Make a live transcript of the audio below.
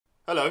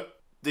Hello,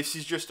 this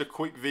is just a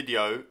quick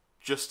video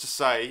just to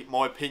say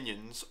my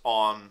opinions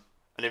on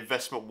an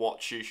investment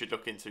watch you should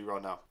look into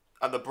right now.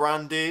 And the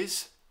brand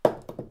is...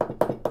 you've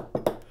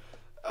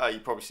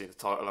probably seen the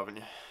title, haven't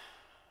you?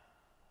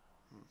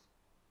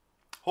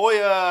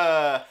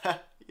 Heuer!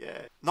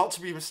 Yeah. Not to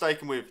be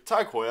mistaken with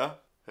Tag Heuer,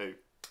 who,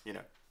 you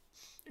know,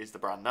 is the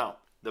brand now.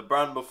 The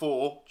brand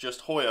before,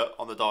 just Heuer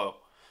on the dial.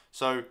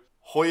 So,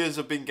 Heuers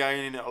have been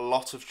gaining a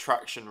lot of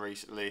traction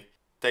recently.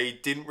 They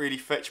didn't really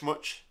fetch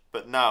much,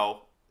 but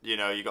now, you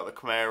know, you got the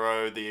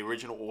Camaro, the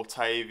original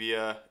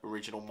Autavia,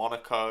 original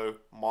Monaco,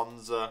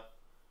 Monza.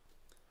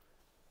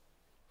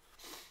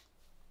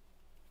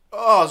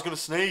 Oh, I was going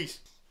to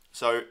sneeze.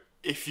 So,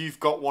 if you've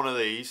got one of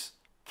these,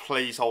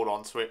 please hold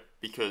on to it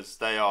because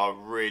they are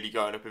really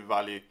going up in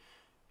value.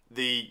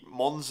 The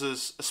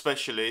Monzas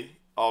especially,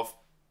 I've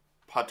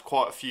had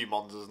quite a few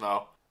Monzas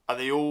now, and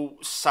they all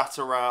sat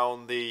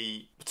around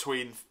the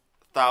between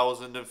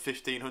 £1,000 and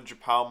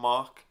 £1,500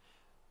 mark,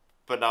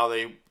 but now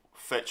they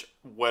fetch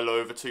well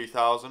over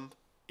 2,000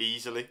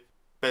 easily.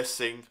 Best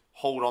thing,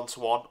 hold on to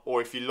one, or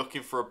if you're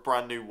looking for a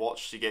brand new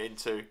watch to get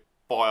into,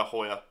 buy a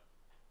Heuer.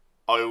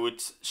 I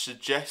would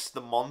suggest the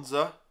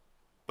Monza,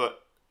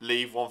 but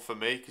leave one for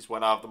me because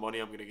when I have the money,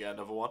 I'm going to get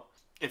another one.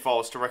 If I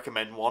was to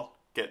recommend one,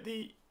 get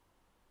the...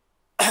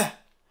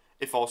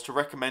 If I was to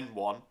recommend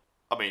one,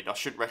 I mean, I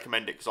shouldn't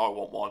recommend it because I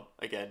want one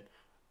again,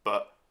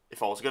 but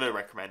if I was going to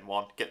recommend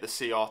one, get the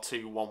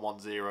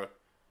CR2110.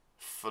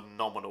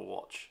 Phenomenal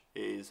watch.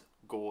 It is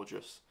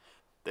gorgeous.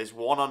 There's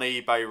one on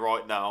eBay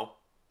right now.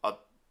 I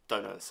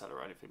don't know the seller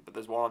or anything, but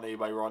there's one on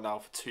eBay right now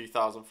for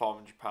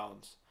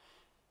 £2,500.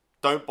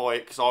 Don't buy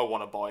it because I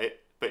want to buy it,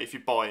 but if you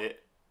buy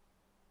it,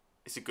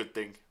 it's a good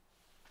thing.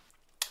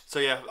 So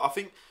yeah, I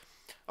think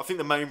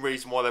the main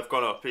reason why they've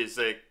gone up is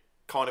they're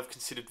kind of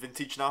considered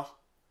vintage now.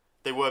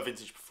 They were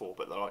vintage before,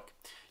 but they're like,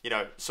 you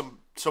know,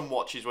 some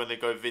watches when they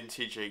go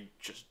vintage, they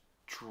just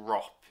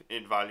drop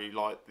in value.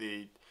 Like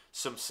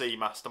some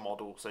Seamaster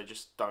models, they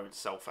just don't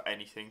sell for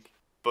anything.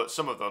 But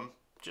some of them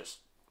just,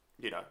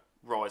 you know,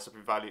 rise up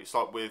in value. It's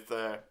like with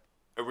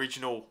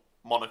original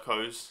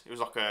Monacos. It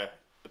was like a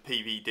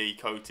PVD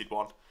coated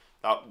one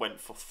that went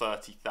for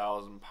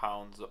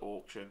 £30,000 at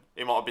auction.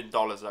 It might have been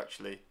dollars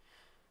actually,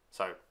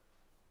 so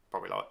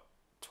probably like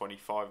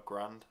 25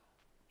 grand.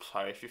 So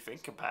if you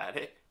think about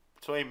it,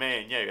 between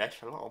me and you, that's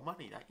a lot of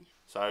money, that is.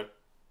 So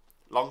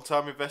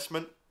long-term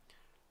investment,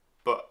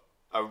 but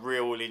a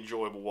really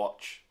enjoyable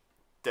watch.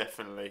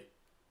 Definitely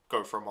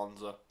go for a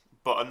Monza.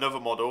 But another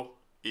model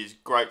is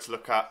great to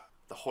look at,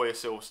 the Heuer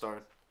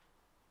Silverstone.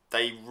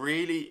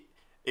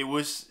 It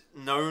was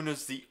known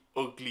as the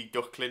ugly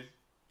duckling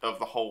of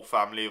the whole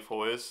family of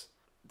Heuers.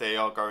 They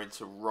are going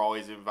to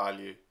rise in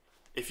value.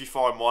 If you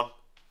find one,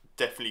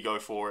 definitely go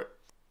for it.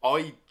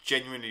 I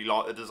genuinely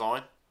like the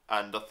design,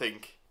 and I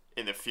think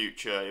in the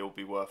future it will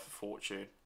be worth a fortune.